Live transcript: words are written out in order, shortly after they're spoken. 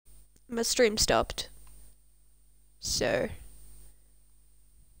My stream stopped. So.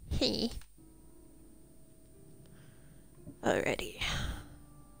 Hey. Alrighty.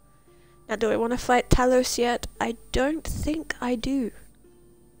 Now, do I want to fight Talos yet? I don't think I do.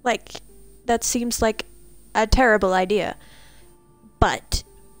 Like, that seems like a terrible idea. But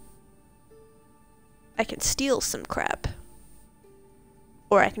I can steal some crap.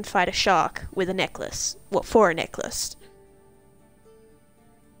 Or I can fight a shark with a necklace. Well, for a necklace.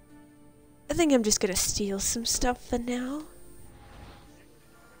 I think I'm just gonna steal some stuff for now.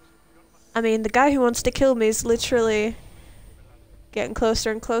 I mean, the guy who wants to kill me is literally getting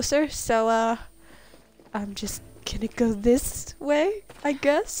closer and closer, so, I'm just gonna go this way, I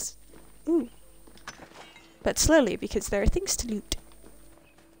guess. Ooh. But slowly, because there are things to loot.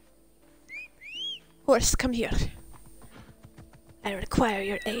 Horse, come here. I require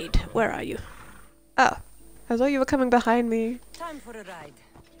your aid. Where are you? Oh, I thought you were coming behind me. Time for a ride.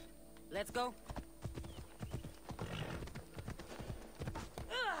 Let's go.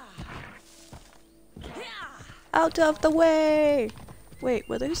 Out of the way! Wait,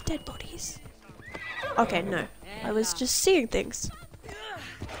 were those dead bodies? Okay, no. I was just seeing things.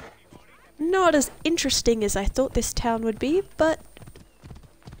 Not as interesting as I thought this town would be, but...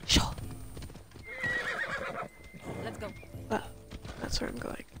 Sure. Let's go. Well, that's where I'm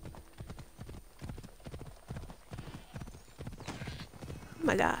going. Oh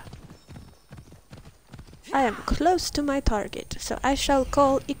my god. I am close to my target, so I shall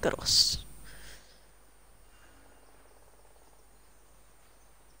call Icarus.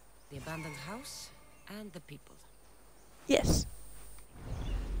 The abandoned house and the people. Yes,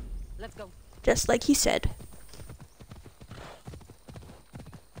 Let's go. just like he said.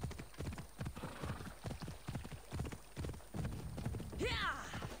 I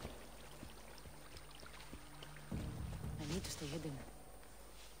need to stay hidden.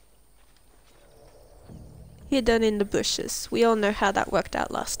 Hidden in the bushes. We all know how that worked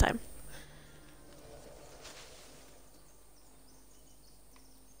out last time.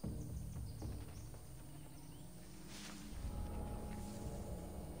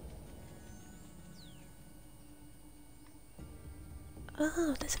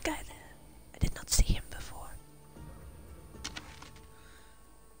 Oh, there's a guy there. I did not see him before.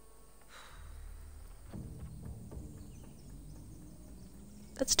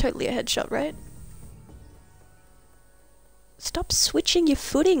 That's totally a headshot, right? Stop switching your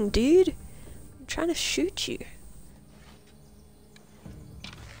footing, dude. I'm trying to shoot you.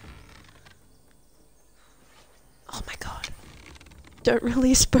 Oh my god. Don't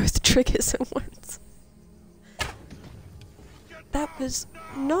release both triggers at once. That was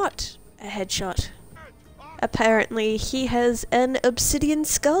not a headshot. Apparently he has an obsidian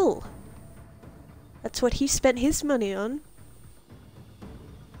skull. That's what he spent his money on.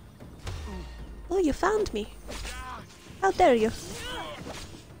 Oh, you found me. How dare you?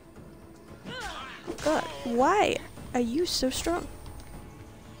 Oh god, why are you so strong?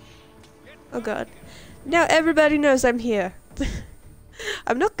 Oh god. Now everybody knows I'm here.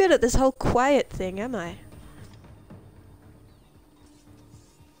 I'm not good at this whole quiet thing, am I?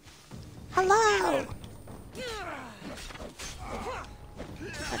 Hello!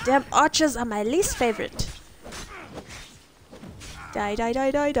 Damn archers are my least favorite. Die, die,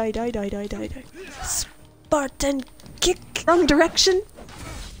 die, die, die, die, die, die, die, die. Spartan kick! Wrong direction!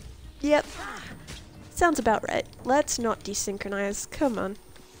 Yep. Sounds about right. Let's not desynchronize. Come on.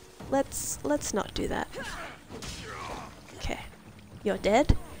 Let's not do that. Okay. You're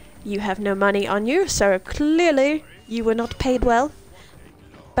dead. You have no money on you, so clearly you were not paid well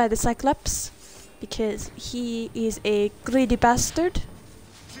by the Cyclops, because he is a greedy bastard.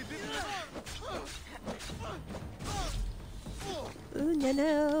 Ooh, no,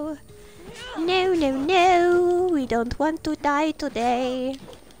 no. No, no, no. We don't want to die today.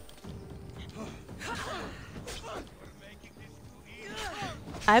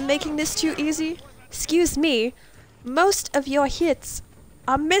 I'm making this too easy? Excuse me. Most of your hits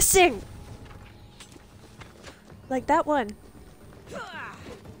are missing. Like that one.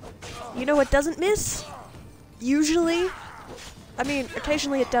 You know what doesn't miss? Usually. I mean,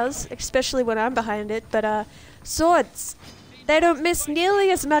 occasionally it does, especially when I'm behind it, but swords. They don't miss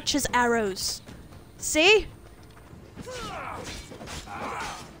nearly as much as arrows. See?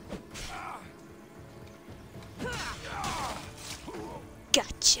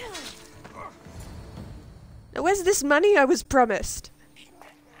 Gotcha. Now where's this money I was promised?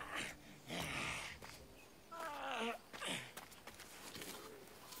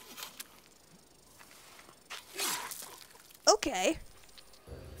 Okay.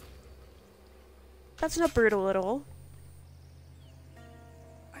 That's not brutal at all.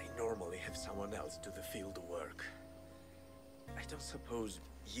 I know normally have someone else do the field work. I don't suppose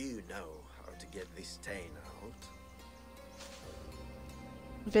you know how to get this stain out.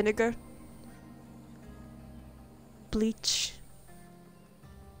 Vinegar. Bleach.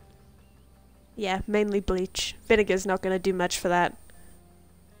 Yeah, mainly bleach. Vinegar's not gonna do much for that.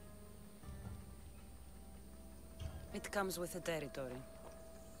 It comes with the territory.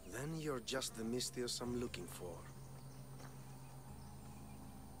 Then you're just the Mystios I'm looking for.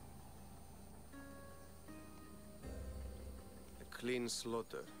 A clean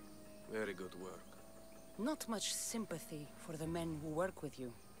slaughter. Very good work. Not much sympathy for the men who work with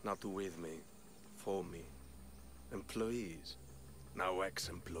you. Not with me. For me. Employees. Now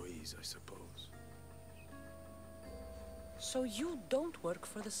ex-employees, I suppose. So you don't work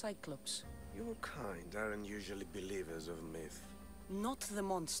for the Cyclops? Your kind aren't usually believers of myth. Not the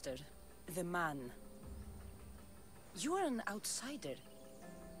monster, the man. You are an outsider.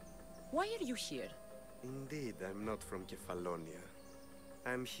 Why are you here? Indeed, I'm not from Kefalonia.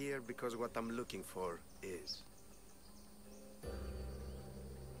 I'm here because what I'm looking for is.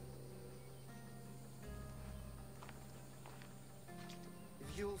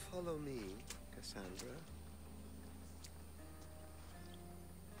 If you'll follow me, Cassandra.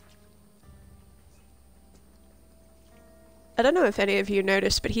 I don't know if any of you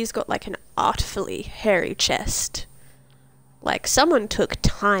noticed, but he's got like an artfully hairy chest. Like someone took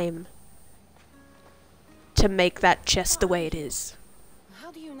time to make that chest the way it is.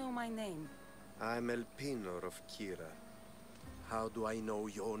 How do you know my name? I'm Elpinor of Kira. How do I know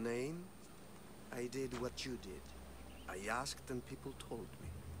your name? I did what you did. I asked and people told me.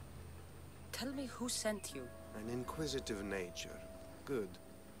 Tell me who sent you. An inquisitive nature. Good.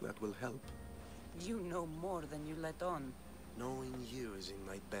 That will help. You know more than you let on. Knowing you is in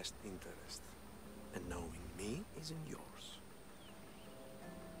my best interest. And knowing me is in yours.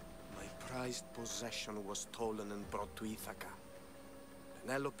 My prized possession was stolen and brought to Ithaca.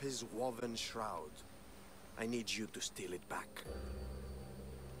 Penelope's woven shroud. I need you to steal it back.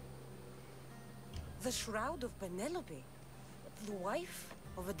 The shroud of Penelope? The wife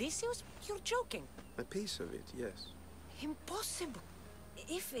of Odysseus? You're joking. A piece of it, yes. Impossible.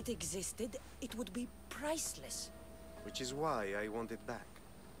 If it existed, it would be priceless. Which is why I want it back.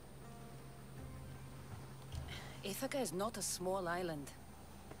 Ithaca is not a small island.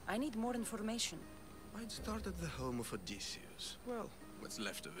 I need more information. I'd start at the home of Odysseus. Well, what's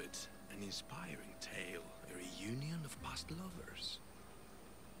left of it. An inspiring tale. A reunion of past lovers.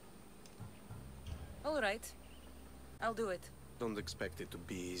 All right. I'll do it. Don't expect it to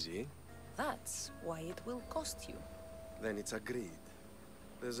be easy. That's why it will cost you. Then it's agreed.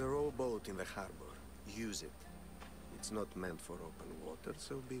 There's a rowboat in the harbor. Use it. It's not meant for open water,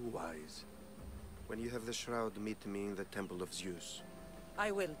 so be wise. When you have the shroud, meet me in the Temple of Zeus.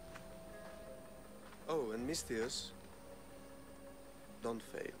 I will. Oh, and Mystios, don't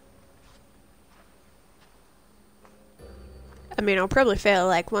fail. I mean, I'll probably fail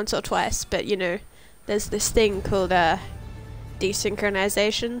like once or twice, but you know, there's this thing called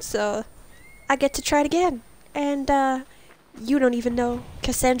desynchronization, so I get to try it again. And you don't even know.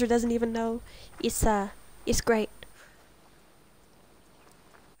 Cassandra doesn't even know. It's great.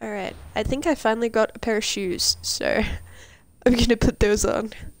 Alright, I think I finally got a pair of shoes, so I'm gonna put those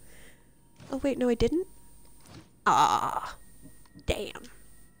on. Oh wait, no I didn't? Ah, damn.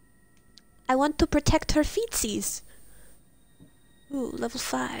 I want to protect her feetsies. Ooh, level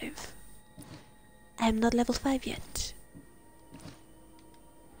 5. I am not level 5 yet.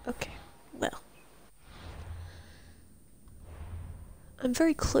 Okay, well. I'm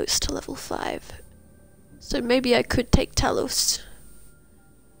very close to level 5. So maybe I could take Talos.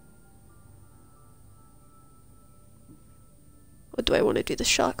 Or do I want to do the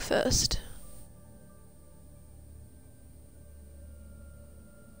shark first?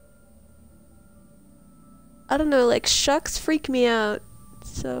 I don't know, like sharks freak me out,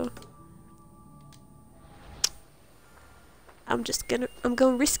 so I'm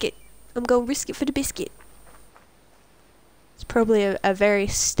gonna risk it. I'm gonna risk it for the biscuit. It's probably a very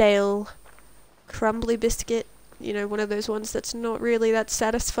stale, crumbly biscuit. You know, one of those ones that's not really that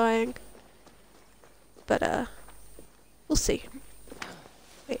satisfying. But, we'll see.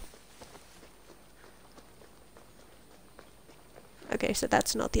 Wait. Okay, so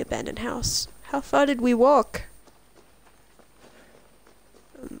that's not the abandoned house. How far did we walk?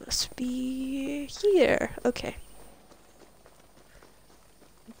 It must be here. Okay.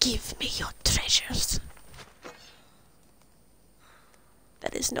 Give me your treasures.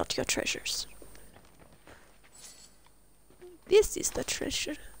 That is not your treasures. This is the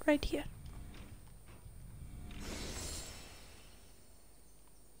treasure right here.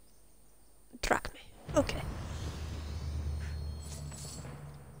 Okay.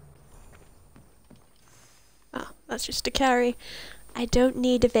 Oh, that's just a carry. I don't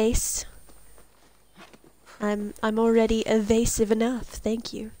need a vase. I'm already evasive enough,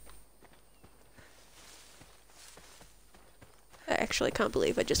 thank you. I actually can't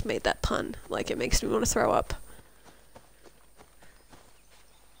believe I just made that pun. Like, it makes me want to throw up.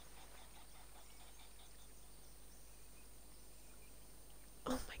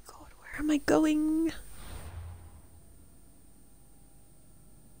 Oh my god, where am I going?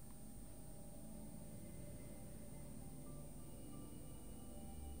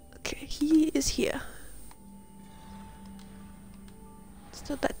 Okay, he is here.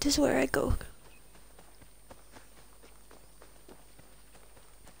 So that is where I go.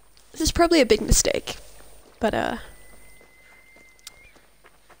 This is probably a big mistake, but I've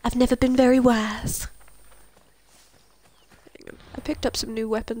never been very wise. Hang on. I picked up some new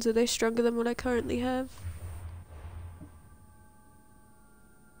weapons. Are they stronger than what I currently have?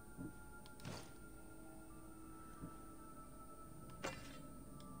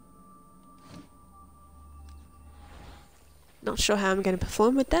 Not sure how I'm going to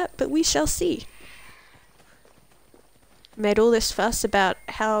perform with that, but we shall see. Made all this fuss about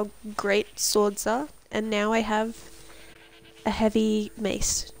how great swords are, and now I have a heavy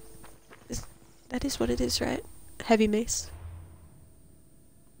mace. That is what it is, right? A heavy mace.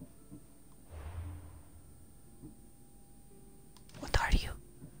 What are you?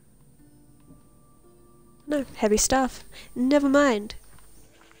 No, heavy stuff. Never mind.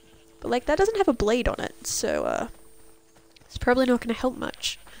 But like, that doesn't have a blade on it, so it's probably not going to help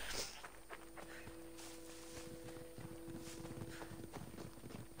much.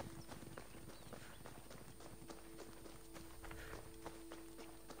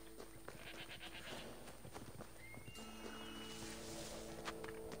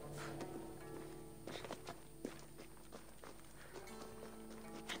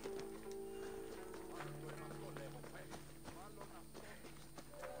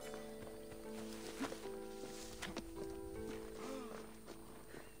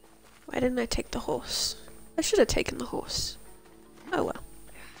 Why didn't I take the horse? I should have taken the horse. Oh well.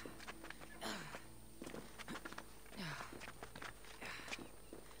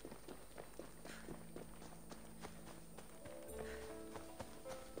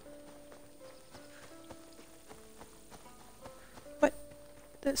 What?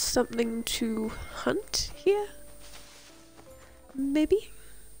 There's something to hunt here? Maybe?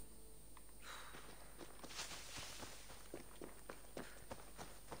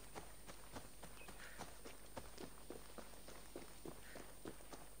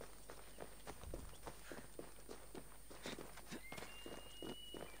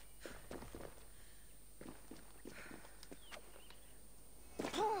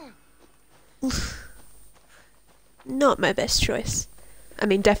 Oof. Not my best choice. I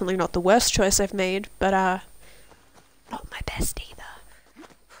mean, definitely not the worst choice I've made, but not my best either.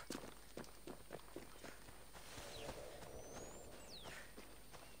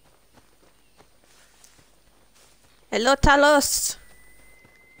 Hello, Talos!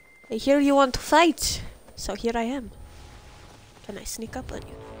 I hear you want to fight, so here I am. Can I sneak up on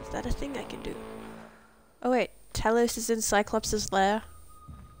you? Is that a thing I can do? Oh wait, Talos is in Cyclops' lair.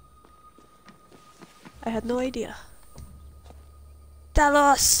 I had no idea.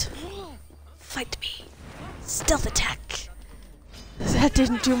 Talos! Fight me. Stealth attack. That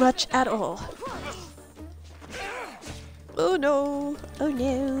didn't do much at all. Oh no! Oh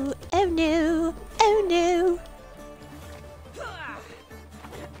no! Oh no! Oh no!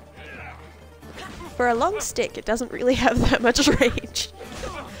 For a long stick, it doesn't really have that much range.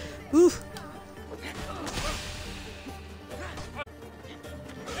 Ooh.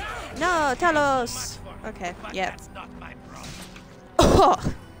 No, Talos! Okay, yeah.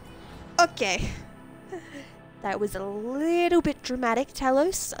 Oh! Okay. That was a little bit dramatic,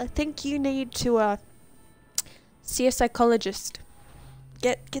 Talos. I think you need to, see a psychologist.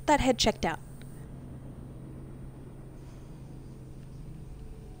 Get that head checked out.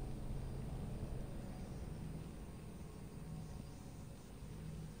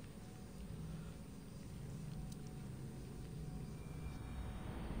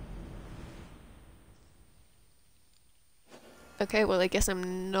 Okay, well, I guess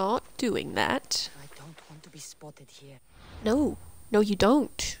I'm not doing that. I don't want to be spotted here. No. No, you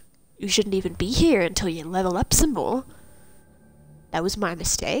don't. You shouldn't even be here until you level up some more. That was my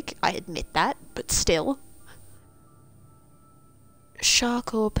mistake. I admit that, but still.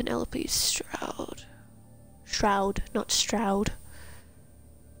 Shark or Penelope's Shroud. Shroud, not Stroud.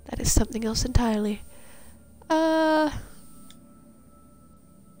 That is something else entirely.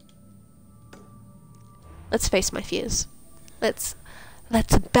 Let's face my fears. Let's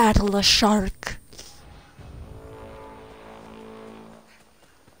battle a shark.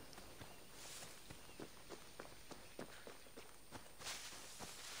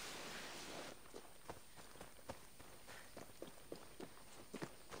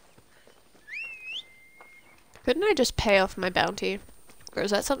 Couldn't I just pay off my bounty? Or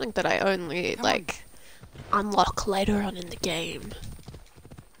is that something that I only, like, unlock later on in the game?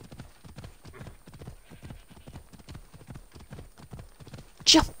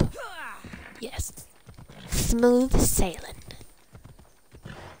 Jump! Yes. Smooth sailing.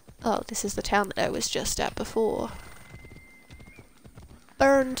 Oh, this is the town that I was just at before.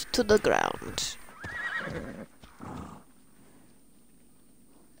 Burned to the ground.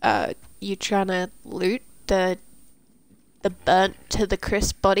 You tryna loot the burnt to the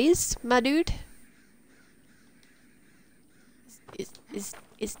crisp bodies, my dude?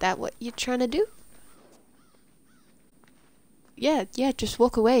 Is that what you're trying to do? Yeah, just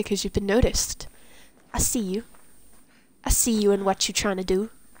walk away because you've been noticed. I see you. I see you and what you're trying to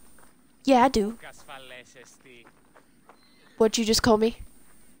do. Yeah, I do. What'd you just call me?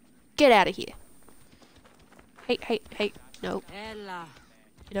 Get out of here. Hey, no.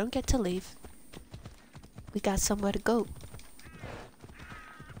 You don't get to leave. We got somewhere to go.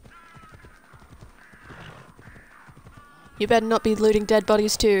 You better not be looting dead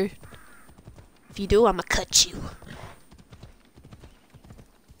bodies too. If you do, I'ma cut you.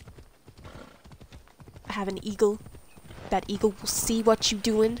 I have an eagle. That eagle will see what you're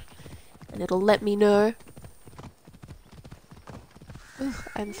doing, and it'll let me know. Ooh,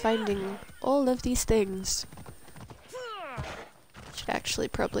 I'm finding all of these things. Should actually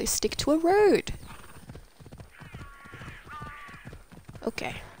probably stick to a road.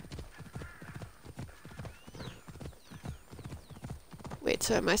 Okay. Wait,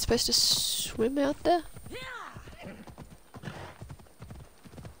 so am I supposed to swim out there?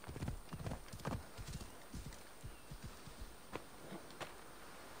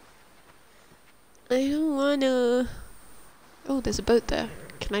 I don't wanna... Oh, there's a boat there.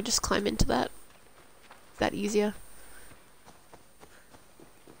 Can I just climb into that? Is that easier?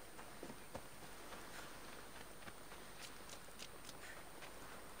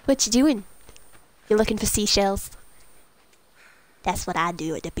 What you doing? You looking for seashells? That's what I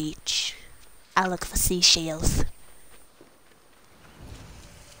do at the beach. I look for seashells.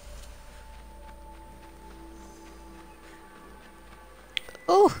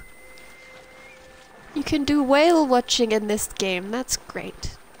 Oh! You can do whale watching in this game. That's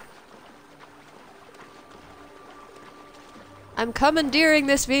great. I'm commandeering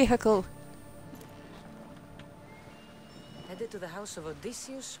this vehicle. Headed to the house of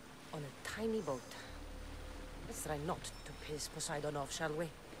Odysseus on a tiny boat. Let's try not to piss Poseidon off, shall we?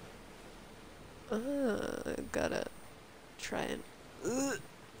 Gotta try and...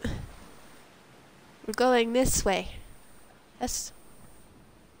 We're going this way. Yes.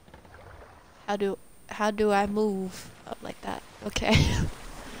 How do I move up like that? Okay.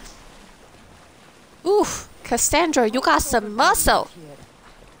 Oof, Cassandra, you got some muscle.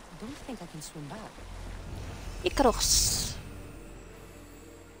 I don't think I can swim back. Icarus.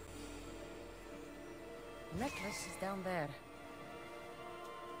 Necklace is down there.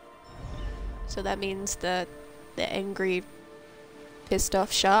 So that means that the angry, pissed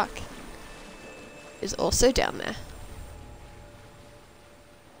off shark is also down there.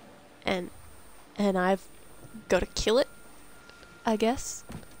 And I've got to kill it, I guess.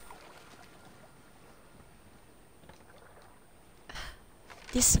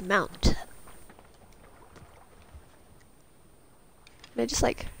 Dismount. Can I just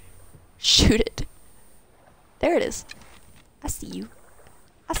like shoot it? There it is. I see you.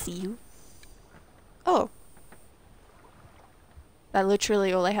 I see you. Oh. That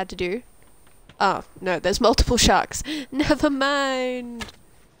literally all I had to do? Oh, no, there's multiple sharks. Never mind.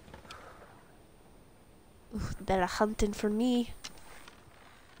 Ooh, they're hunting for me.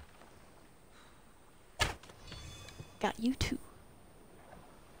 Got you too.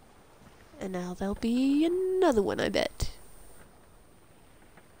 And now there'll be another one, I bet.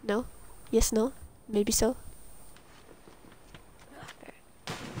 No? Yes, no? Maybe so?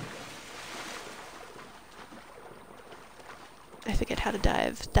 I forget how to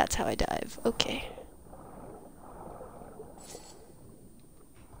dive. That's how I dive. Okay.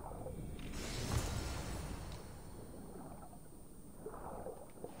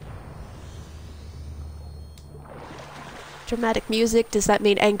 Dramatic music. Does that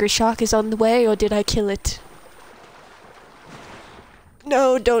mean angry shark is on the way, or did I kill it?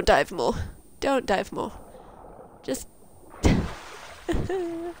 No, don't dive more. Don't dive more. Just...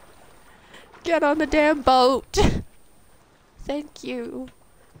 Get on the damn boat! Thank you.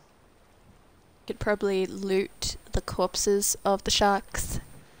 Could probably loot the corpses of the sharks,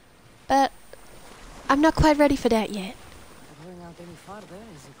 but I'm not quite ready for that yet. Going out any farther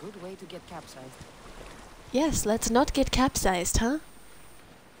is a good way to get capsized. Yes, let's not get capsized, huh?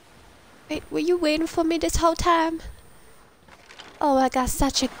 Wait, were you waiting for me this whole time? Oh, I got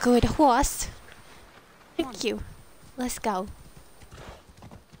such a good horse. Thank you. Let's go.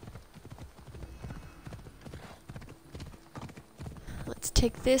 Let's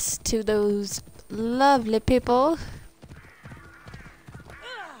take this to those lovely people.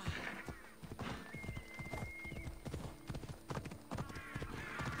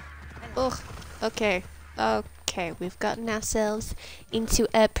 Ugh, okay. Okay, we've gotten ourselves into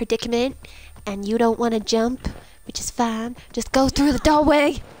a predicament, and you don't want to jump, which is fine. Just go through the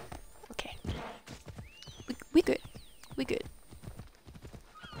doorway. Okay. We good. We good.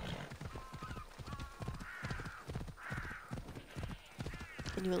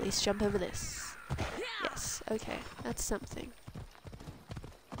 Can you at least jump over this? Yes, okay. That's something.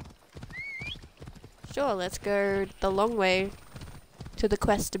 Sure, let's go the long way to the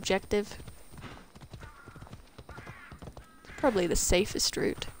quest objective. Probably the safest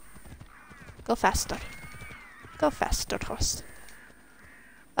route. Go faster. Go faster, horse.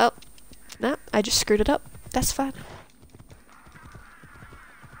 Oh, no, I just screwed it up. That's fine.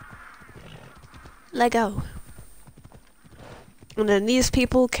 Let go. And then these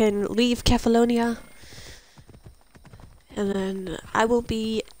people can leave Kefalonia. And then I will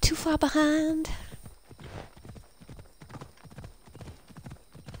be too far behind.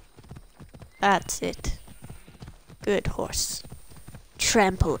 That's it. Good horse.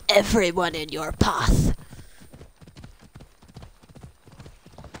 Trample everyone in your path.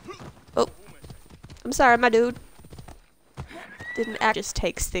 Oh. I'm sorry, my dude. Didn't act, just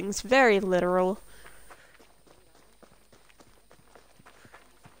takes things very literal.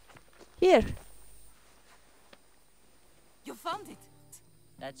 Here. You found it!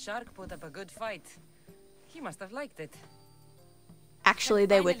 That shark put up a good fight. He must have liked it. Actually,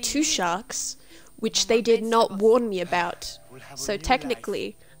 there were two sharks, which they did not warn me about. So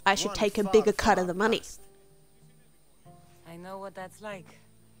technically, I should take a bigger cut of the money. I know what that's like.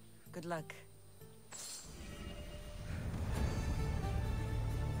 Good luck.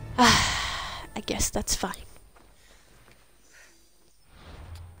 I guess that's fine.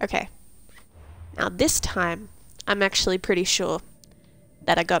 Okay. Now this time, I'm actually pretty sure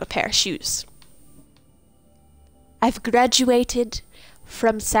that I got a pair of shoes. I've graduated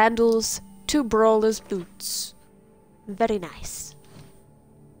from sandals to brawler's boots. Very nice.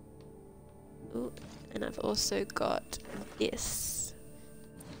 Ooh, and I've also got this.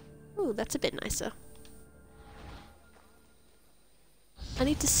 Ooh, that's a bit nicer. I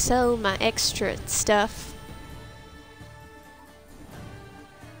need to sell my extra stuff.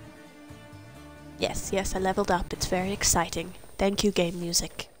 Yes, yes, I leveled up. It's very exciting. Thank you, game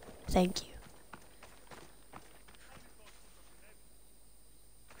music. Thank you.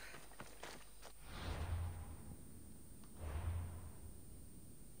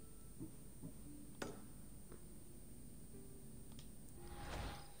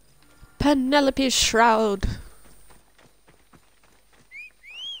 Penelope's shroud.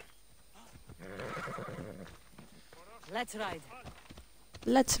 Let's ride.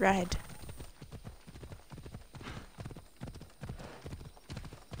 Let's ride.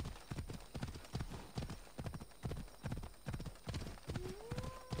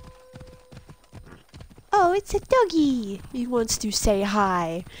 Oh, it's a doggy. He wants to say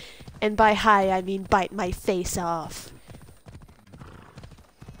hi. And by hi, I mean bite my face off.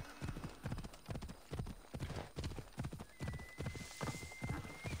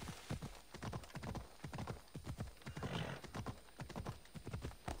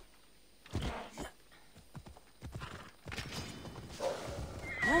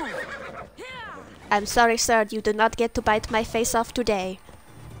 I'm sorry, sir. You do not get to bite my face off today.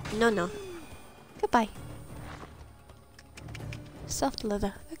 No, no. Goodbye. Soft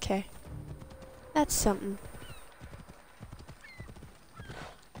leather. Okay. That's something.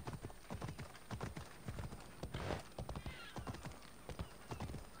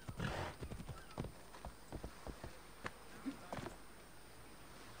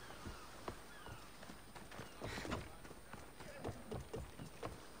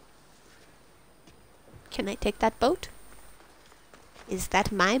 Can I take that boat? Is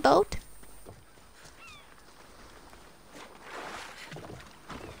that my boat?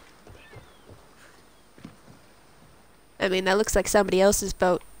 I mean, that looks like somebody else's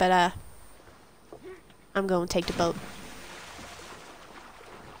boat, but I'm going to take the boat.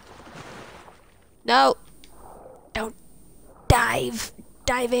 No! Don't dive!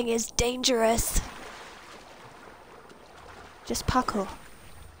 Diving is dangerous! Just parkour.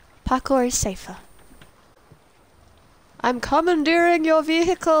 Parkour is safer. I'm commandeering your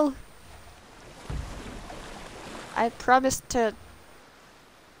vehicle! I promise to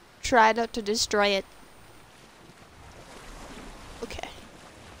try not to destroy it. Okay.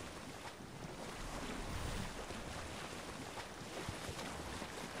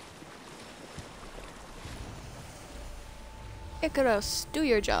 Icarus, do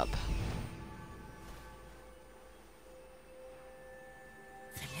your job.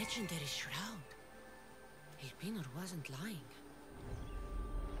 The legendary shroud. Elpinor wasn't lying.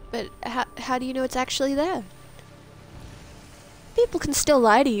 But how do you know it's actually there? People can still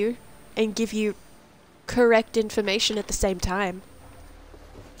lie to you and give you correct information at the same time.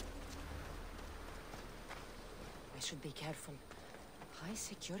 I should be careful. High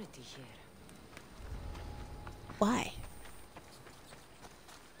security here. Why?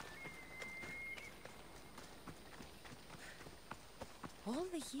 All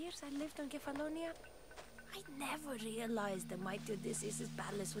the years I lived on Kefalonia, I never realized the mighty Odysseus'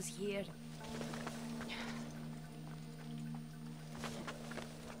 palace was here.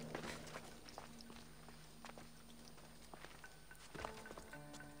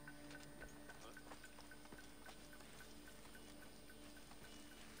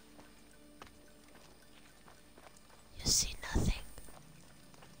 You see nothing.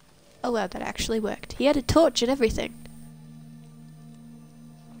 Oh wow, that actually worked. He had a torch and everything.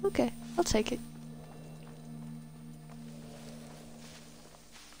 Okay, I'll take it.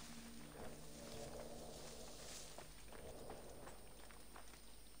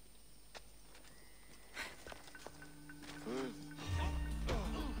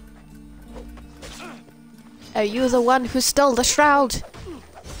 Are you the one who stole the shroud?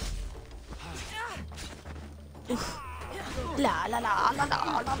 La la la la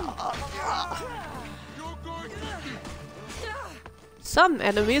la la la. Some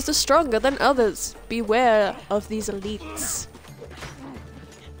enemies are stronger than others. Beware of these elites.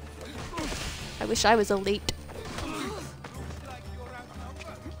 I wish I was elite.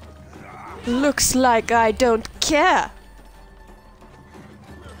 Looks like I don't care.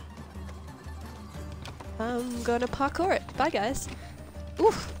 I'm gonna parkour it. Bye, guys.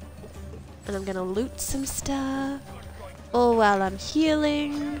 Oof. And I'm gonna loot some stuff. All while I'm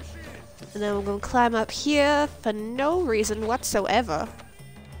healing. And then we're gonna climb up here for no reason whatsoever.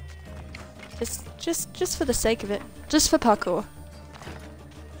 Just for the sake of it. Just for parkour.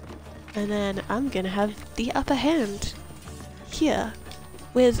 And then I'm gonna have the upper hand. Here.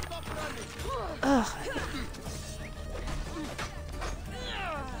 With... Ugh.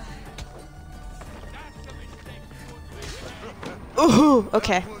 Ooh,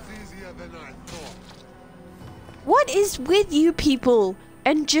 okay. What is with you people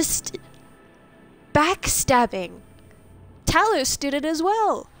and just backstabbing? Talos did it as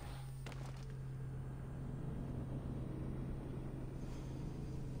well.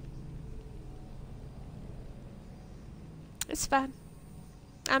 It's fine.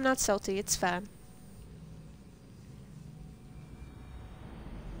 I'm not salty, it's fine.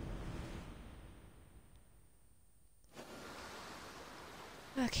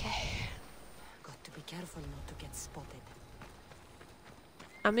 Okay. Got to be careful not to get spotted.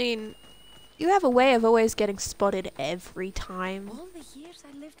 I mean, you have a way of always getting spotted every time. All the years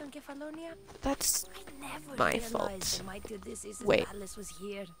I lived on Kefalonia, That's I never my realized fault. the mighty Odysseus' Wait. palace was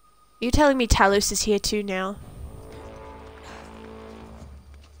here. You telling me Talos is here too now?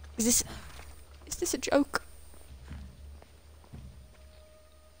 Is this a joke?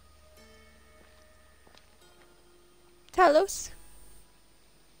 Talos?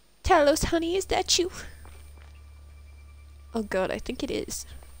 Talos, honey, is that you? Oh god, I think it is.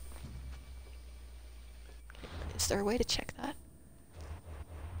 Is there a way to check that?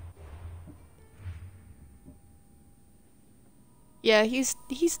 Yeah, he's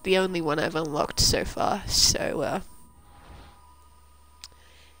the only one I've unlocked so far, so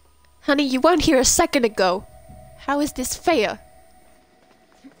honey, you weren't here a second ago. How is this fair?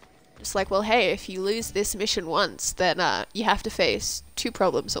 It's like, well, hey, if you lose this mission once, then you have to face 2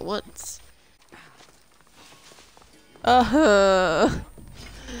 problems at once. No!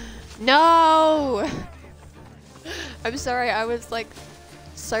 I'm sorry, I was like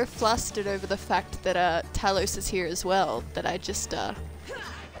so flustered over the fact that Talos is here as well that I just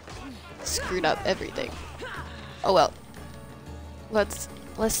screwed up everything. Oh well. Let's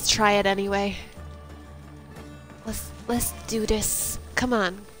try it anyway. Let's do this. Come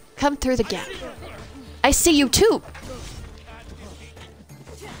on. Come through the gap. I see you too!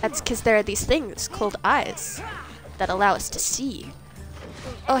 That's because there are these things called eyes that allow us to see.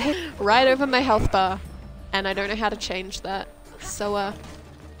 Oh, hey, right over my health bar. And I don't know how to change that. So,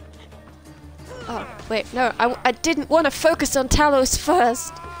 oh, wait, no, I didn't want to focus on Talos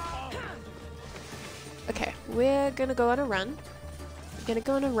first. Okay, we're gonna go on a run. We're gonna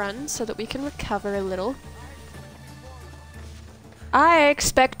go on a run so that we can recover a little. I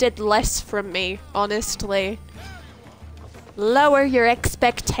expected less from me, honestly. Lower your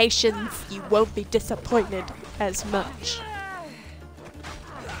expectations, you won't be disappointed as much.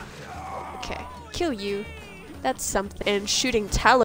 Okay, kill you. That's something. And shooting Talos